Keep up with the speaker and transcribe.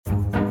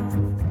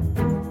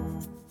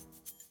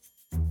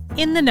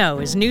In the Know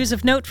is news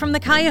of note from the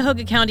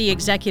Cuyahoga County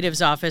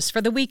Executive's Office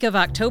for the week of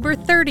October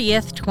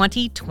 30th,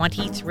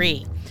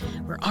 2023.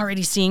 We're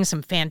already seeing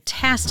some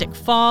fantastic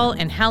fall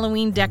and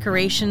Halloween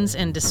decorations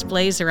and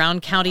displays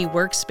around county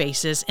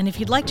workspaces, and if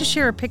you'd like to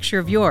share a picture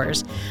of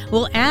yours,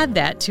 we'll add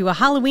that to a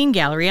Halloween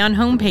gallery on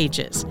home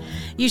pages.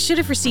 You should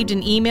have received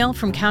an email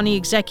from County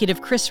Executive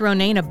Chris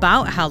Ronayne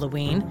about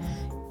Halloween.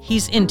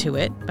 He's into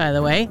it, by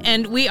the way,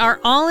 and we are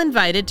all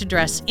invited to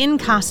dress in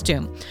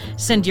costume.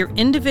 Send your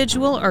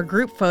individual or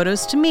group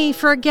photos to me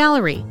for a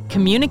gallery,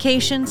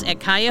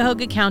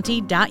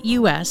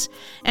 communications@cuyahogacounty.us,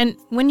 and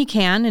when you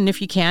can, and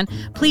if you can,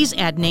 please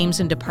add names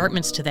and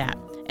departments to that.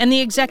 And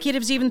the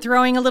executive's even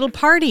throwing a little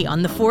party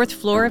on the 4th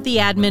floor of the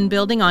admin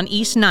building on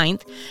East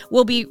 9th.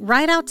 We'll be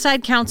right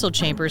outside council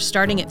chambers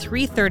starting at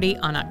 3:30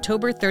 on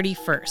October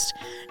 31st.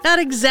 Not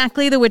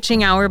exactly the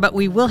witching hour, but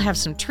we will have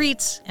some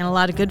treats and a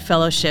lot of good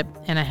fellowship,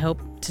 and I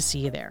hope to see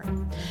you there.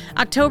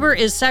 October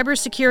is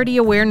Cybersecurity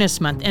Awareness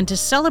Month, and to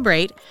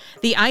celebrate,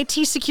 the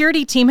IT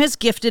security team has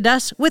gifted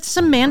us with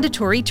some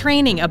mandatory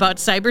training about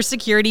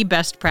cybersecurity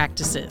best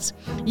practices.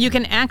 You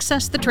can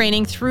access the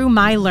training through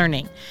My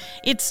Learning.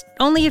 It's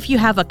only if you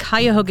have a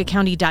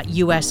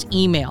cuyahogacounty.us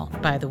email,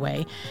 by the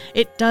way.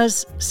 It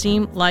does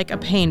seem like a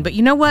pain, but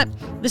you know what?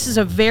 This is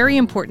a very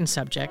important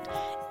subject.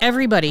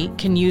 Everybody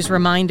can use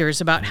reminders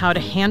about how to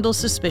handle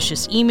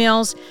suspicious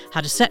emails,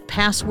 how to set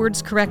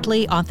passwords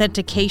correctly,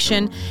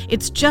 authentication.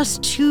 It's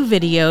just 2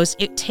 videos.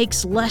 It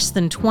takes less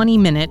than 20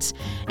 minutes,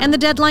 and the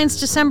deadline's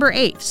December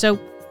 8th, so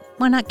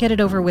why not get it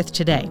over with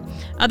today?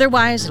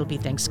 Otherwise, it'll be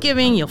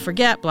Thanksgiving, you'll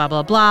forget, blah,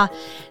 blah, blah.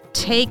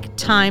 Take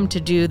time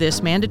to do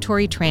this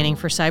mandatory training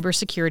for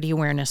Cybersecurity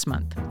Awareness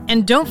Month.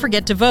 And don't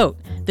forget to vote.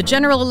 The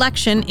general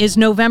election is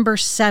November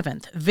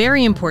 7th.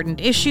 Very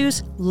important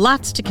issues,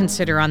 lots to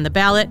consider on the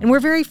ballot, and we're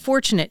very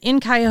fortunate in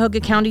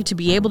Cuyahoga County to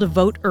be able to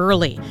vote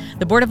early.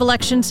 The Board of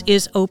Elections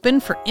is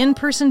open for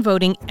in-person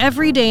voting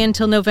every day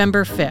until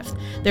November 5th.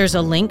 There's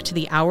a link to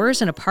the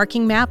hours and a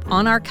parking map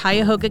on our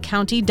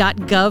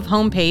cuyahogacounty.gov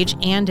homepage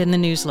and in the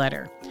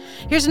newsletter.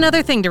 Here's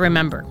another thing to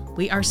remember.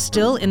 We are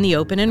still in the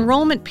open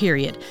enrollment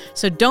period,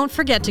 so don't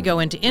forget to go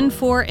into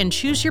Infor and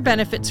choose your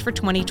benefits for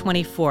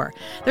 2024.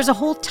 There's a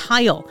whole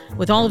tile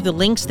with all of the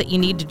links that you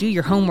need to do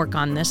your homework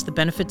on this, the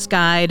benefits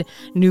guide,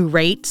 new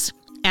rates,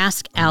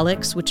 Ask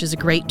Alex, which is a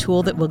great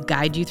tool that will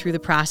guide you through the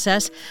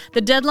process.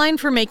 The deadline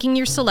for making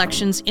your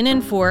selections in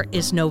Infor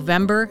is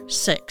November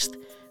 6th.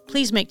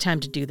 Please make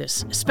time to do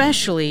this,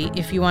 especially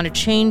if you want to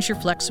change your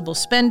flexible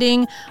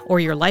spending or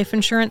your life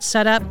insurance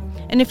setup.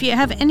 And if you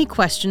have any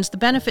questions, the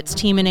benefits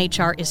team in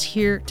HR is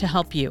here to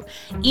help you.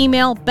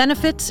 Email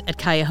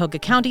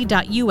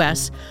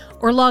benefits@cuyahogacounty.us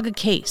or log a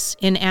case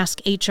in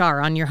Ask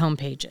HR on your home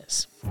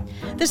pages.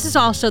 This is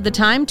also the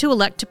time to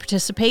elect to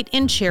participate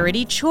in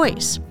Charity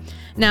Choice.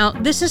 Now,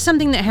 this is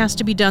something that has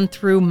to be done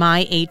through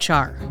My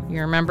HR.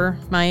 You remember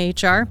My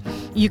HR?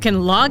 You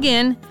can log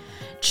in,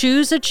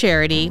 choose a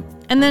charity,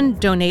 and then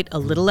donate a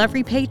little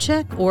every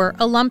paycheck or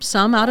a lump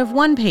sum out of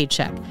one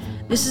paycheck.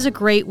 This is a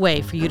great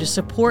way for you to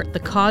support the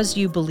cause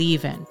you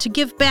believe in, to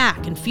give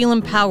back and feel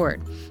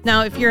empowered.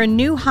 Now, if you're a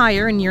new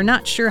hire and you're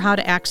not sure how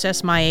to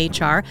access My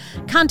HR,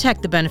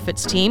 contact the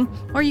benefits team,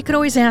 or you could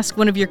always ask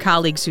one of your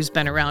colleagues who's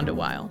been around a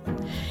while.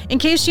 In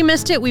case you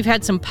missed it, we've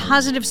had some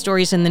positive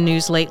stories in the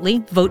news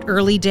lately. Vote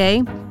Early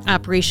Day,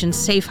 Operation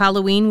Safe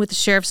Halloween with the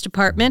Sheriff's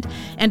Department,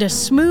 and a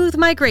smooth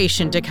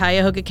migration to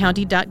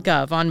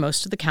cuyahogacounty.gov on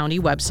most of the county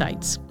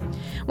websites.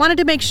 Wanted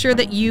to make sure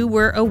that you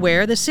were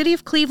aware the City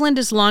of Cleveland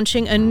is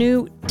launching a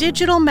new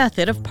digital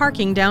method of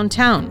parking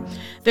downtown.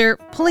 They're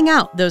pulling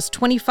out those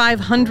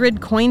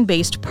 2,500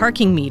 coin-based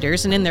parking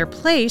meters, and in their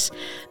place,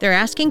 they're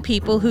asking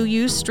people who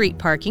use street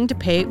parking to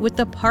pay with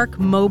the Park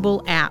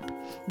mobile app.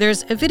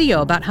 There's a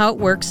video about how it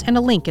works and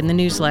a link in the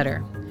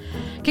newsletter.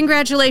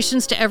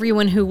 Congratulations to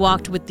everyone who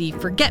walked with the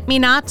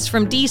Forget-Me-Nots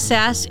from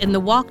DSAS in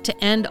the Walk to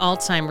End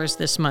Alzheimer's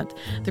this month.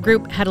 The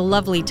group had a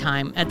lovely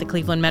time at the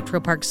Cleveland Metro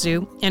Park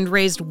Zoo and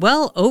raised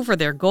well over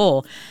their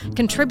goal,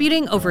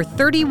 contributing over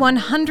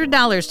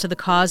 $3,100 to the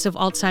cause of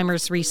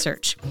Alzheimer's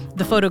research.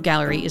 The photo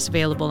gallery is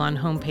available on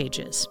home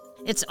pages.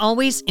 It's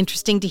always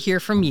interesting to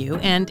hear from you,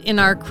 and in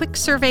our quick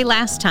survey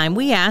last time,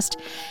 we asked,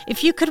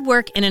 if you could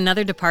work in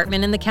another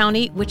department in the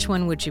county, which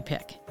one would you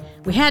pick?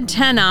 We had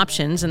 10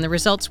 options, and the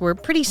results were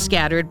pretty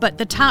scattered, but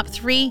the top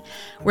 3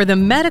 were the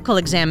medical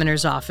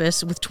examiner's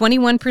office with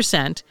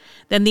 21%,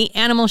 then the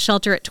animal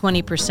shelter at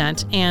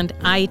 20%, and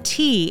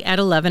IT at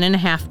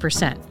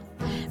 11.5%.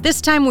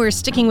 This time we're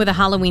sticking with a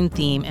Halloween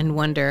theme and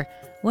wonder,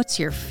 what's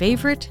your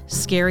favorite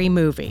scary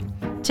movie?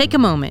 Take a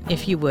moment,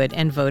 if you would,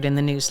 and vote in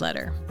the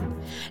newsletter.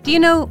 Do you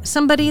know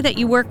somebody that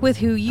you work with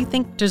who you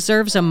think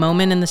deserves a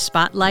moment in the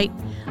spotlight?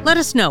 Let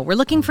us know. We're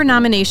looking for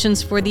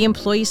nominations for the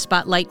Employee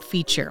Spotlight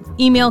feature.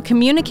 Email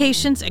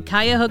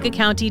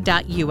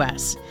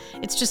communications@cuyahogacounty.us.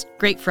 It's just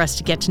great for us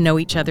to get to know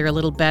each other a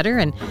little better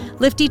and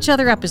lift each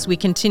other up as we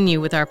continue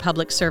with our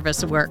public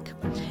service work.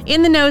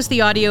 In the Know is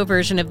the audio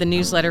version of the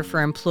newsletter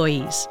for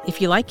employees.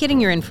 If you like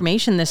getting your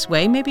information this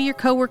way, maybe your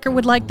coworker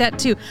would like that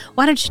too.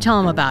 Why don't you tell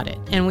them about it?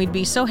 And we'd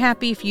be so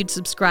happy if you'd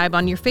subscribe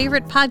on your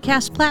favorite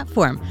podcast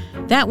platform.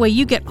 That way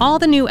you get all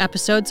the new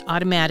episodes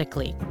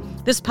automatically.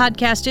 This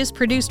podcast is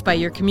produced by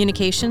your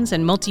communications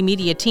and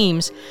multimedia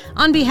teams.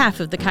 On behalf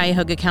of the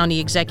Cuyahoga County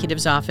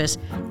Executive's Office,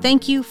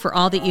 thank you for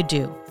all that you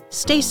do.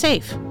 Stay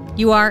safe.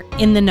 You are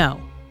in the know.